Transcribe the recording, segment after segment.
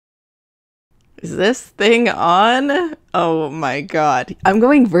Is this thing on? Oh my god. I'm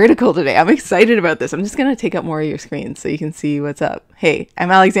going vertical today. I'm excited about this. I'm just gonna take up more of your screen so you can see what's up. Hey, I'm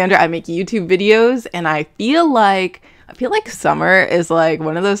Alexandra. I make YouTube videos and I feel like summer is like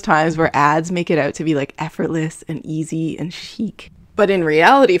one of those times where ads make it out to be like effortless and easy and chic. But in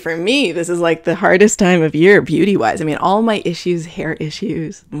reality, for me, this is like the hardest time of year beauty-wise. I mean, all my issues, hair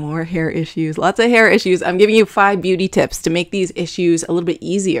issues, more hair issues, lots of hair issues. I'm giving you 5 beauty tips to make these issues a little bit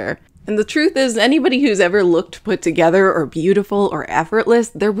easier. And the truth is, anybody who's ever looked put together or beautiful or effortless,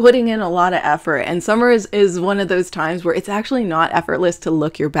 they're putting in a lot of effort. And summer is one of those times where it's actually not effortless to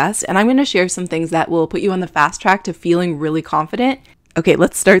look your best. And I'm going to share some things that will put you on the fast track to feeling really confident. Okay,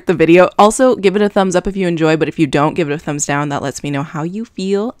 let's start the video. Also, give it a thumbs up if you enjoy, but if you don't, give it a thumbs down. That lets me know how you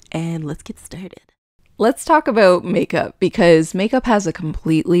feel. And let's get started. Let's talk about makeup, because makeup has a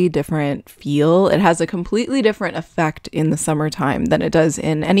completely different feel. It has a completely different effect in the summertime than it does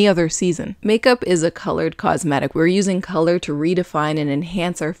in any other season. Makeup is a colored cosmetic. We're using color to redefine and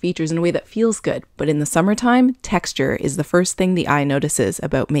enhance our features in a way that feels good. But in the summertime, texture is the first thing the eye notices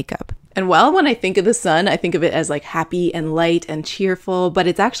about makeup. And while when I think of the sun, I think of it as like happy and light and cheerful, but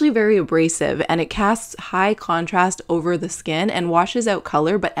it's actually very abrasive and it casts high contrast over the skin and washes out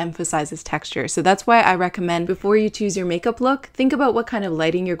color but emphasizes texture. So that's why I recommend before you choose your makeup look, think about what kind of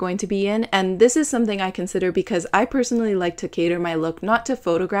lighting you're going to be in. And this is something I consider because I personally like to cater my look not to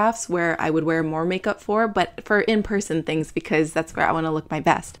photographs where I would wear more makeup for, but for in-person things because that's where I want to look my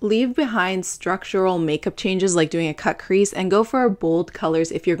best. Leave behind structural makeup changes like doing a cut crease and go for bold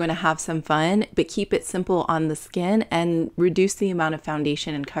colors if you're going to have some fun, but keep it simple on the skin and reduce the amount of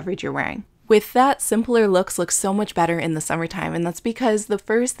foundation and coverage you're wearing. With that, simpler looks look so much better in the summertime, and that's because the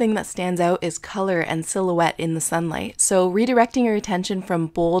first thing that stands out is color and silhouette in the sunlight. So redirecting your attention from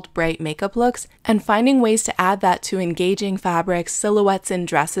bold, bright makeup looks and finding ways to add that to engaging fabrics, silhouettes in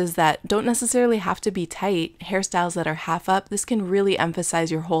dresses that don't necessarily have to be tight, hairstyles that are half up, this can really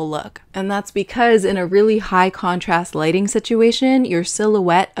emphasize your whole look. And that's because in a really high contrast lighting situation, your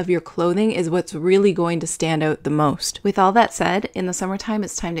silhouette of your clothing is what's really going to stand out the most. With all that said, in the summertime,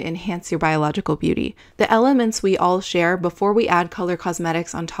 it's time to enhance your biological beauty. The elements we all share before we add color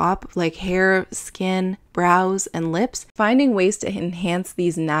cosmetics on top, like hair, skin, brows, and lips, finding ways to enhance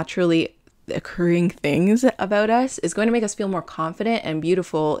these naturally occurring things about us is going to make us feel more confident and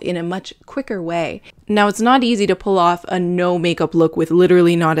beautiful in a much quicker way. Now, it's not easy to pull off a no makeup look with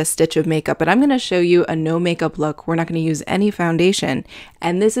literally not a stitch of makeup, but I'm going to show you a no makeup look. We're not going to use any foundation,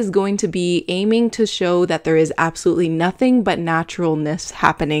 and this is going to be aiming to show that there is absolutely nothing but naturalness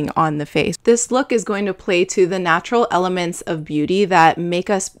happening on the face. This look is going to play to the natural elements of beauty that make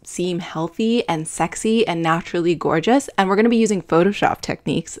us seem healthy and sexy and naturally gorgeous, and we're going to be using Photoshop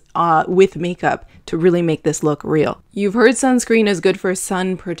techniques with makeup to really make this look real. You've heard sunscreen is good for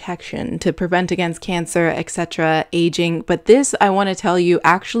sun protection, to prevent against cancer, etc., aging, but this, I want to tell you,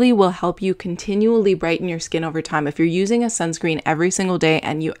 actually will help you continually brighten your skin over time. If you're using a sunscreen every single day,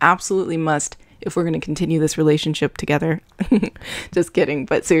 and you absolutely must if we're going to continue this relationship together. Just kidding,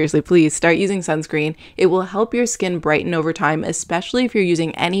 but seriously, please start using sunscreen. It will help your skin brighten over time, especially if you're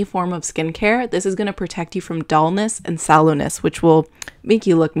using any form of skincare. This is going to protect you from dullness and sallowness, which will make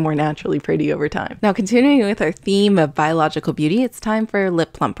you look more naturally pretty over time. Now, continuing with our theme of biological beauty, it's time for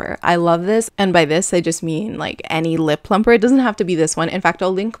lip plumper. I love this, and by this I just mean like any lip plumper. It doesn't have to be this one. In fact,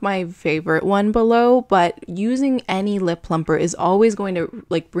 I'll link my favorite one below, but using any lip plumper is always going to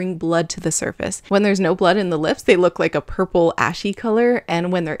like bring blood to the surface. When there's no blood in the lips, they look like a purple ashy color,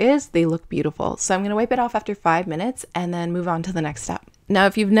 and when there is, they look beautiful. So I'm going to wipe it off after 5 minutes and then move on to the next step. Now,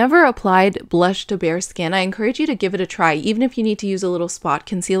 if you've never applied blush to bare skin, I encourage you to give it a try. Even if you need to use a little spot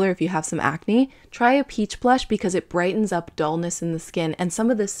concealer if you have some acne, try a peach blush because it brightens up dullness in the skin, and some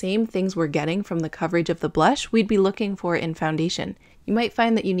of the same things we're getting from the coverage of the blush we'd be looking for in foundation. You might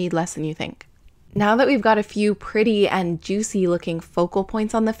find that you need less than you think. Now that we've got a few pretty and juicy looking focal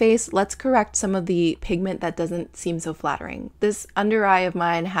points on the face, let's correct some of the pigment that doesn't seem so flattering. This under eye of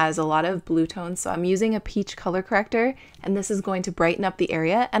mine has a lot of blue tones, so I'm using a peach color corrector, and this is going to brighten up the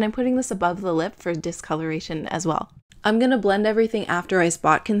area, and I'm putting this above the lip for discoloration as well. I'm going to blend everything after I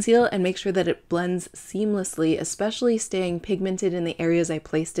spot conceal and make sure that it blends seamlessly, especially staying pigmented in the areas I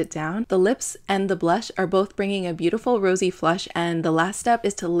placed it down. The lips and the blush are both bringing a beautiful rosy flush, and the last step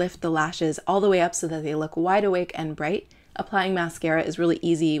is to lift the lashes all the way up so that they look wide awake and bright. Applying mascara is really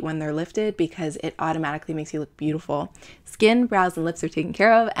easy when they're lifted because it automatically makes you look beautiful. Skin, brows, and lips are taken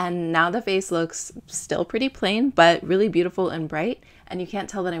care of, and now the face looks still pretty plain, but really beautiful and bright, and you can't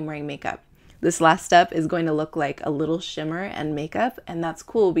tell that I'm wearing makeup. This last step is going to look like a little shimmer and makeup, and that's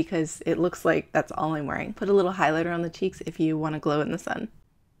cool because it looks like that's all I'm wearing. Put a little highlighter on the cheeks if you want to glow in the sun.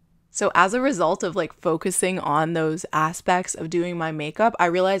 So as a result of like focusing on those aspects of doing my makeup, I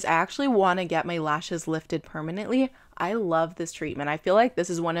realized I actually want to get my lashes lifted permanently. I love this treatment. I feel like this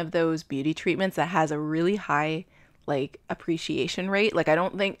is one of those beauty treatments that has a really high like appreciation rate. Like I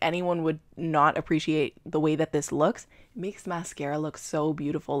don't think anyone would not appreciate the way that this looks. It makes mascara look so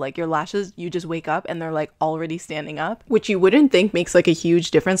beautiful. Like your lashes, you just wake up and they're like already standing up, which you wouldn't think makes like a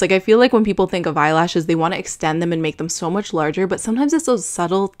huge difference. Like I feel like when people think of eyelashes, they want to extend them and make them so much larger, but sometimes it's those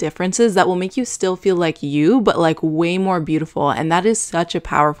subtle differences that will make you still feel like you, but like way more beautiful. And that is such a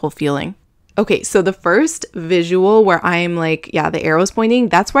powerful feeling. Okay, so the first visual where I'm like, yeah, the arrow's pointing,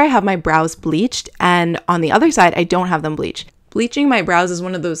 that's where I have my brows bleached. And on the other side, I don't have them bleached. Bleaching my brows is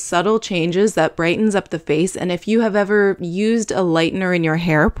one of those subtle changes that brightens up the face. And if you have ever used a lightener in your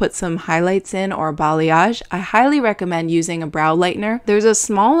hair, put some highlights in or balayage, I highly recommend using a brow lightener. There's a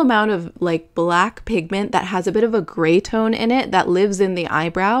small amount of like black pigment that has a bit of a gray tone in it that lives in the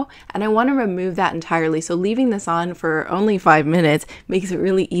eyebrow. And I want to remove that entirely. So leaving this on for only 5 minutes makes it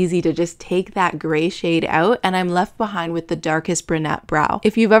really easy to just take that gray shade out. And I'm left behind with the darkest brunette brow.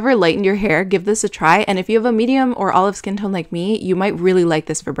 If you've ever lightened your hair, give this a try. And if you have a medium or olive skin tone like me, you might really like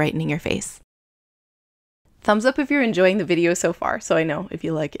this for brightening your face. Thumbs up if you're enjoying the video so far, so I know if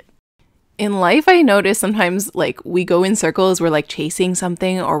you like it. In life, I notice sometimes like we go in circles, we're like chasing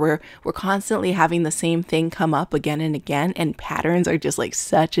something, or we're constantly having the same thing come up again and again, and patterns are just like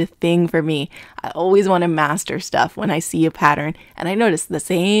such a thing for me. I always want to master stuff when I see a pattern, and I notice the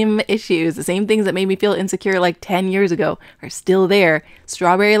same issues, the same things that made me feel insecure like 10 years ago are still there.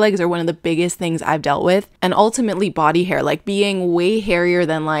 Strawberry legs are one of the biggest things I've dealt with, and ultimately body hair, like being way hairier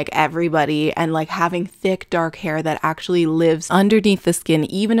than like everybody, and like having thick dark hair that actually lives underneath the skin.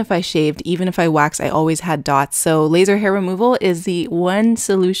 Even if I shaved, even if I waxed, I always had dots. So laser hair removal is the one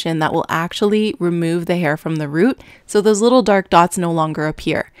solution that will actually remove the hair from the root, so those little dark dots no longer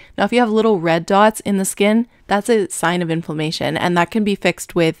appear. Now, if you have little red dots in the skin, that's a sign of inflammation, and that can be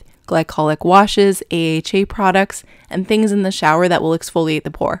fixed with glycolic washes, AHA products, and things in the shower that will exfoliate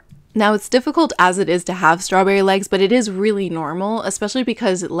the pore. Now, it's difficult as it is to have strawberry legs, but it is really normal, especially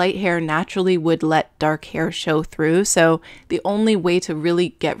because light hair naturally would let dark hair show through. So the only way to really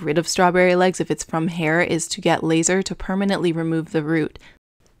get rid of strawberry legs if it's from hair is to get laser to permanently remove the root.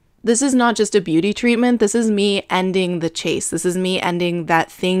 This is not just a beauty treatment. This is me ending the chase. This is me ending that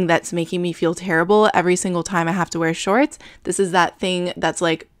thing that's making me feel terrible every single time I have to wear shorts. This is that thing that's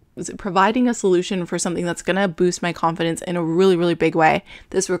like providing a solution for something that's going to boost my confidence in a really, really big way.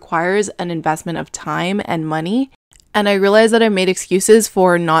 This requires an investment of time and money. And I realize that I made excuses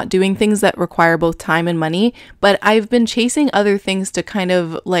for not doing things that require both time and money, but I've been chasing other things to kind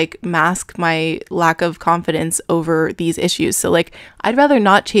of like mask my lack of confidence over these issues. So like, I'd rather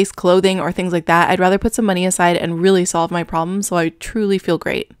not chase clothing or things like that. I'd rather put some money aside and really solve my problems so I truly feel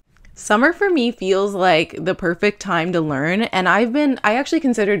great. Summer for me feels like the perfect time to learn, and I actually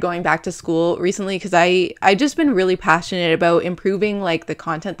considered going back to school recently because I just been really passionate about improving like the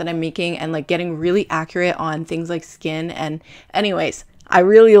content that I'm making and like getting really accurate on things like skin. And anyways, I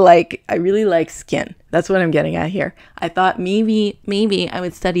really like skin. That's what I'm getting at here. I thought maybe I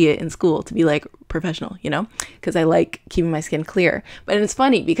would study it in school to be like professional, you know, because I like keeping my skin clear. But it's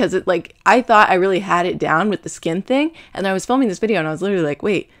funny because it like I thought I really had it down with the skin thing, and I was filming this video and I was literally like,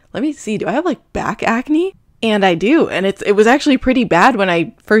 wait, let me see, do I have like back acne? And I do, and it was actually pretty bad when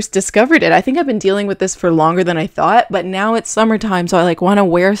I first discovered it. I think I've been dealing with this for longer than I thought, but now it's summertime, so I like want to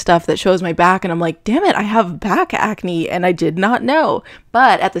wear stuff that shows my back, and I'm like, damn it, I have back acne, and I did not know.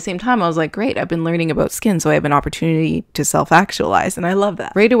 But at the same time, I was like, great, I've been learning about skin, so I have an opportunity to self-actualize, and I love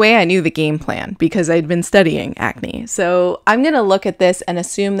that. Right away, I knew the game plan because I'd been studying acne. So I'm gonna look at this and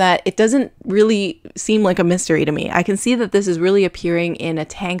assume that it doesn't really seem like a mystery to me. I can see that this is really appearing in a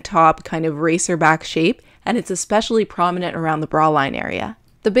tank top kind of racer back shape, and it's especially prominent around the bra line area.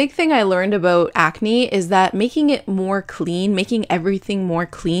 The big thing I learned about acne is that making it more clean, making everything more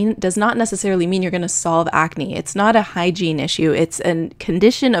clean, does not necessarily mean you're going to solve acne. It's not a hygiene issue, it's a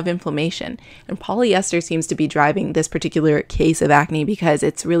condition of inflammation. And polyester seems to be driving this particular case of acne because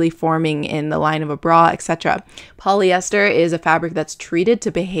it's really forming in the line of a bra, etc. Polyester is a fabric that's treated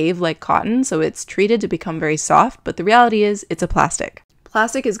to behave like cotton, so it's treated to become very soft, but the reality is it's a plastic.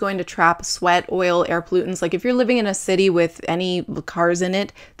 Plastic is going to trap sweat, oil, air pollutants. Like if you're living in a city with any cars in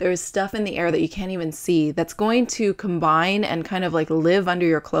it, there's stuff in the air that you can't even see that's going to combine and kind of like live under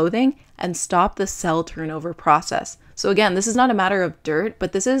your clothing and stop the cell turnover process. So again, this is not a matter of dirt,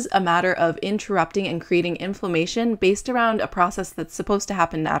 but this is a matter of interrupting and creating inflammation based around a process that's supposed to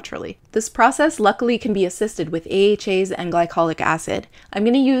happen naturally. This process luckily can be assisted with AHAs and glycolic acid. I'm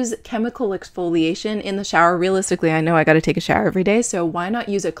going to use chemical exfoliation in the shower. Realistically, I know I got to take a shower every day, so why not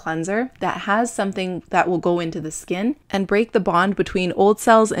use a cleanser that has something that will go into the skin and break the bond between old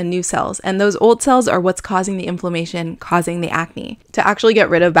cells and new cells. And those old cells are what's causing the inflammation, causing the acne. To actually get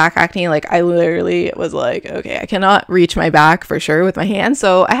rid of back acne, like I literally was like, okay, I cannot reach my back for sure with my hand.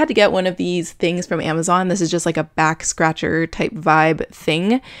 So I had to get one of these things from Amazon. This is just like a back scratcher type vibe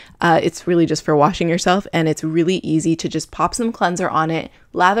thing. It's really just for washing yourself, and it's really easy to just pop some cleanser on it,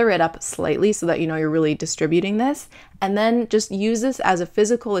 lather it up slightly so that you know you're really distributing this, and then just use this as a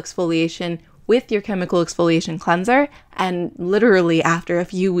physical exfoliation with your chemical exfoliation cleanser. And literally after a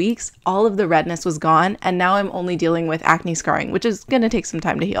few weeks, all of the redness was gone, and now I'm only dealing with acne scarring, which is gonna take some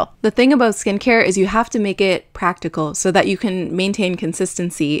time to heal. The thing about skincare is you have to make it practical so that you can maintain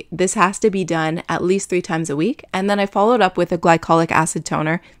consistency. This has to be done at least 3 times a week. And then I followed up with a glycolic acid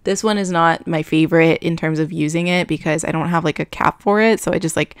toner. This one is not my favorite in terms of using it because I don't have like a cap for it, so I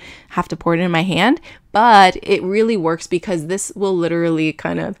just like have to pour it in my hand. But it really works because this will literally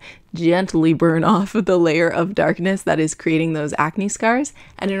kind of gently burn off the layer of darkness that is creating those acne scars.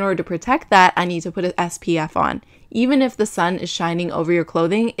 And in order to protect that, I need to put an SPF on. Even if the sun is shining over your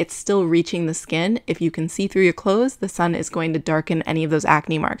clothing, it's still reaching the skin. If you can see through your clothes, the sun is going to darken any of those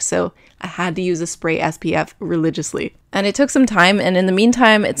acne marks. So I had to use a spray SPF religiously. And it took some time, and in the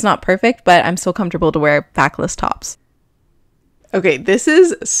meantime, it's not perfect, but I'm still comfortable to wear backless tops. Okay, this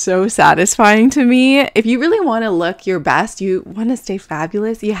is so satisfying to me. If you really want to look your best, you want to stay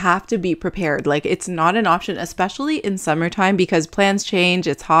fabulous, you have to be prepared. Like, it's not an option, especially in summertime, because plans change,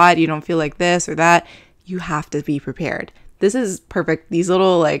 it's hot, you don't feel like this or that. You have to be prepared. This is perfect. These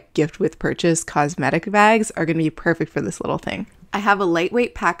little like gift with purchase cosmetic bags are going to be perfect for this little thing. I have a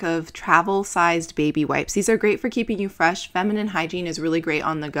lightweight pack of travel-sized baby wipes. These are great for keeping you fresh. Feminine hygiene is really great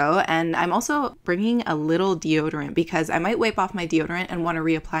on the go. And I'm also bringing a little deodorant because I might wipe off my deodorant and want to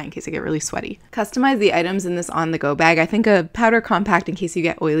reapply in case I get really sweaty. Customize the items in this on-the-go bag. I think a powder compact in case you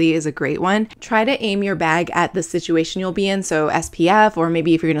get oily is a great one. Try to aim your bag at the situation you'll be in. So SPF, or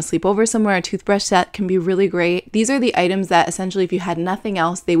maybe if you're going to sleep over somewhere, a toothbrush set can be really great. These are the items that essentially if you had nothing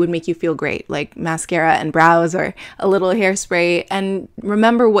else, they would make you feel great, like mascara and brows or a little hairspray. And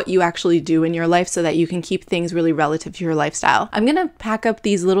remember what you actually do in your life so that you can keep things really relative to your lifestyle. I'm gonna pack up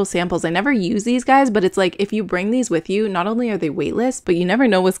these little samples. I never use these guys, but it's like if you bring these with you, not only are they weightless, but you never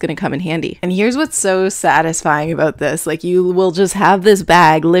know what's gonna come in handy. And here's what's so satisfying about this. Like, you will just have this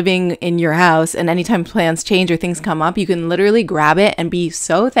bag living in your house, and anytime plans change or things come up, you can literally grab it and be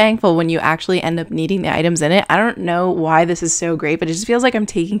so thankful when you actually end up needing the items in it. I don't know why this is so great, but it just feels like I'm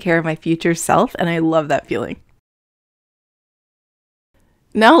taking care of my future self, and I love that feeling.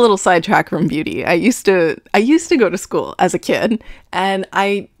 Now a little sidetrack from beauty. I used to go to school as a kid, and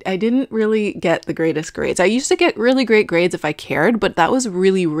I didn't really get the greatest grades. I used to get really great grades if I cared, but that was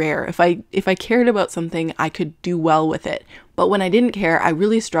really rare. If I cared about something, I could do well with it. But when I didn't care, I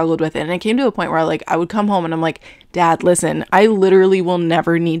really struggled with it. And it came to a point where like I would come home and I'm like, Dad, listen, I literally will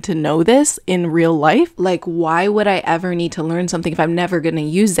never need to know this in real life. Like, why would I ever need to learn something if I'm never going to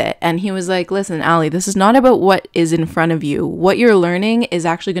use it? And he was like, listen, Allie, this is not about what is in front of you. What you're learning is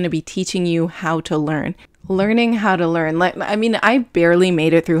actually going to be teaching you how to learn. Learning how to learn. Like, I mean, I barely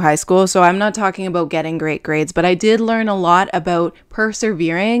made it through high school, so I'm not talking about getting great grades, but I did learn a lot about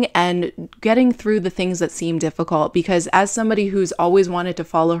persevering and getting through the things that seem difficult, because as somebody who's always wanted to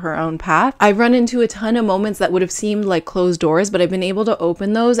follow her own path, I've run into a ton of moments that would have seemed like closed doors, but I've been able to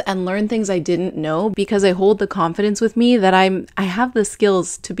open those and learn things I didn't know because I hold the confidence with me that I have the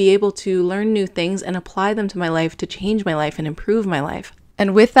skills to be able to learn new things and apply them to my life to change my life and improve my life.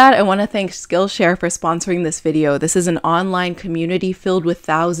 And with that, I want to thank Skillshare for sponsoring this video. This is an online community filled with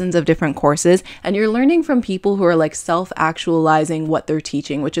thousands of different courses, and you're learning from people who are like self-actualizing what they're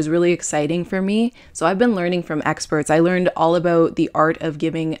teaching, which is really exciting for me. So I've been learning from experts. I learned all about the art of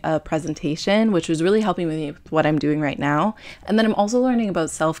giving a presentation, which was really helping me with what I'm doing right now. And then I'm also learning about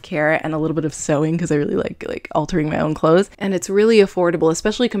self-care and a little bit of sewing because I really like altering my own clothes. And it's really affordable,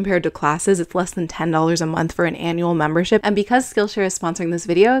 especially compared to classes. It's less than $10 a month for an annual membership. And because Skillshare is sponsoring this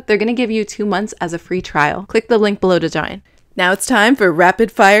video, they're going to give you 2 months as a free trial. Click the link below to join. Now it's time for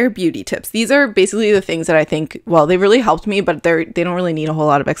rapid fire beauty tips. These are basically the things that I think, well, they really helped me, but they don't really need a whole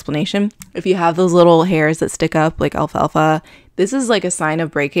lot of explanation. If you have those little hairs that stick up like alfalfa, This is like a sign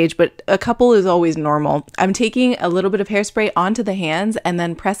of breakage, but a couple is always normal. I'm taking a little bit of hairspray onto the hands and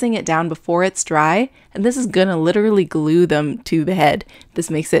then pressing it down before it's dry. And this is gonna literally glue them to the head. This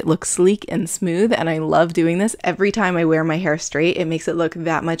makes it look sleek and smooth, and I love doing this. Every time I wear my hair straight, it makes it look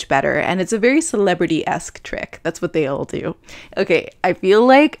that much better. And it's a very celebrity-esque trick. That's what they all do. Okay, I feel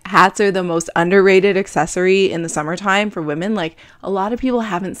like hats are the most underrated accessory in the summertime for women. Like, a lot of people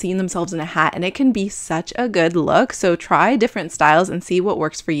haven't seen themselves in a hat, and it can be such a good look. So try different styles and see what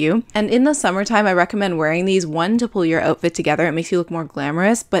works for you. And in the summertime, I recommend wearing these. One, to pull your outfit together. It makes you look more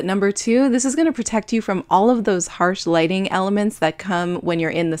glamorous. But number two, this is gonna protect you from all of those harsh lighting elements that come when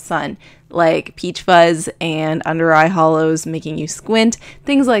you're in the sun, like peach fuzz and under eye hollows making you squint,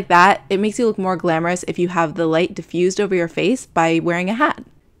 things like that. It makes you look more glamorous if you have the light diffused over your face by wearing a hat.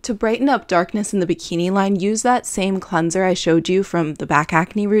 To brighten up darkness in the bikini line, use that same cleanser I showed you from the Back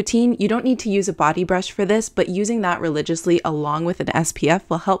Acne routine. You don't need to use a body brush for this, but using that religiously along with an SPF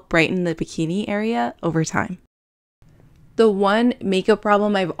will help brighten the bikini area over time. The one makeup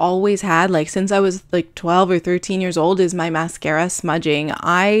problem I've always had, like since I was like 12 or 13 years old, is my mascara smudging.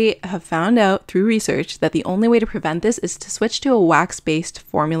 I have found out through research that the only way to prevent this is to switch to a wax-based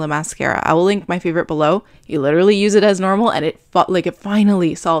formula mascara. I will link my favorite below. You literally use it as normal, and it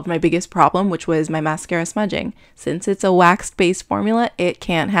finally solved my biggest problem, which was my mascara smudging. Since it's a wax-based formula, it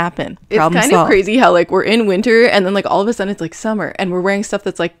can't happen. It's kind of crazy how like we're in winter and then like all of a sudden it's like summer and we're wearing stuff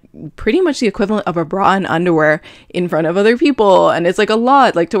that's like pretty much the equivalent of a bra and underwear in front of other people, and it's like a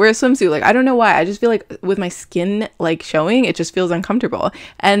lot like to wear a swimsuit. Like, I don't know why, I just feel like with my skin like showing, it just feels uncomfortable.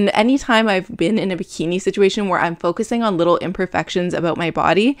 And anytime I've been in a bikini situation where I'm focusing on little imperfections about my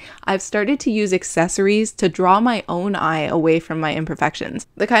body, I've started to use accessories to draw my own eye away from my imperfections.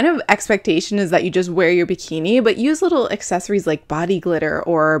 The kind of expectation is that you just wear your bikini, but use little accessories like body glitter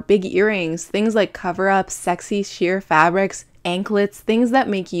or big earrings, things like cover-ups, sexy sheer fabrics, anklets, things that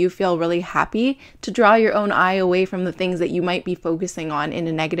make you feel really happy, to draw your own eye away from the things that you might be focusing on in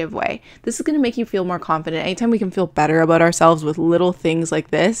a negative way. This is going to make you feel more confident. Anytime we can feel better about ourselves with little things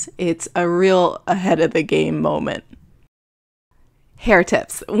like this, it's a real ahead of the game moment. Hair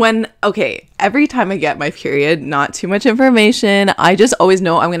tips. Every time I get my period, not too much information, I just always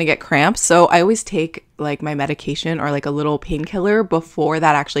know I'm gonna get cramps. So I always take like my medication or like a little painkiller before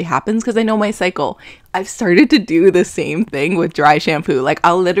that actually happens, because I know my cycle. I've started to do the same thing with dry shampoo. Like,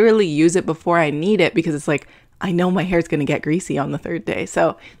 I'll literally use it before I need it because it's like, I know my hair's gonna get greasy on the third day.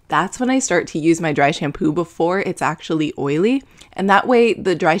 So that's when I start to use my dry shampoo before it's actually oily. And that way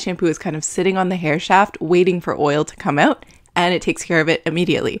the dry shampoo is kind of sitting on the hair shaft waiting for oil to come out, and it takes care of it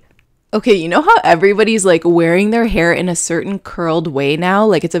immediately. Okay, you know how everybody's like wearing their hair in a certain curled way now?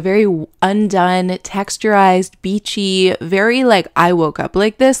 Like, it's a very undone, texturized, beachy, very like I woke up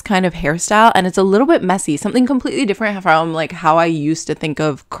like this kind of hairstyle, and it's a little bit messy, something completely different from like how I used to think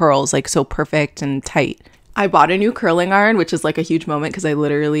of curls, like so perfect and tight. I bought a new curling iron, which is like a huge moment because I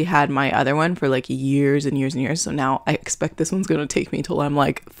literally had my other one for like years and years and years. So now I expect this one's going to take me till I'm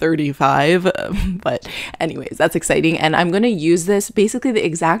like 35. But anyways, that's exciting. And I'm going to use this basically the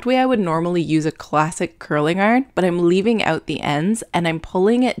exact way I would normally use a classic curling iron, but I'm leaving out the ends and I'm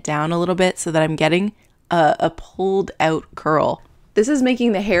pulling it down a little bit so that I'm getting a pulled out curl. This is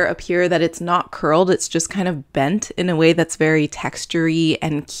making the hair appear that it's not curled, it's just kind of bent in a way that's very textury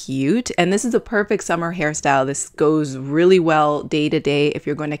and cute. And this is a perfect summer hairstyle. This goes really well day to day if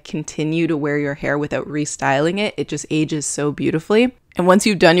you're going to continue to wear your hair without restyling it. It just ages so beautifully. And once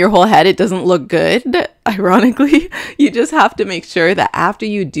you've done your whole head, it doesn't look good, ironically. You just have to make sure that after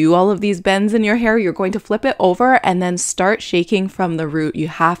you do all of these bends in your hair, you're going to flip it over and then start shaking from the root. You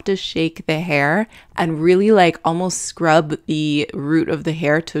have to shake the hair and really like almost scrub the root of the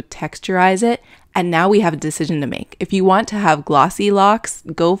hair to texturize it. And now we have a decision to make. If you want to have glossy locks,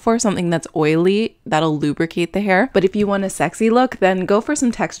 go for something that's oily. That'll lubricate the hair. But if you want a sexy look, then go for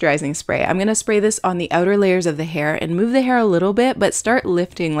some texturizing spray. I'm going to spray this on the outer layers of the hair and move the hair a little bit, but start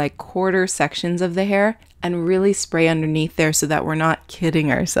lifting like quarter sections of the hair and really spray underneath there so that we're not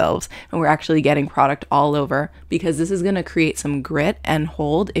kidding ourselves and we're actually getting product all over, because this is going to create some grit and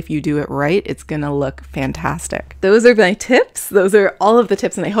hold. If you do it right, it's going to look fantastic. Those are my tips. Those are all of the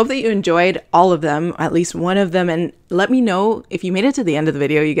tips, and I hope that you enjoyed all of them, at least one of them. And let me know if you made it to the end of the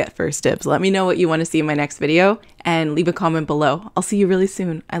video, you get first dibs. Let me know what you want to see in my next video and leave a comment below. I'll see you really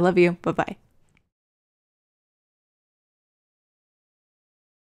soon. I love you. Bye-bye.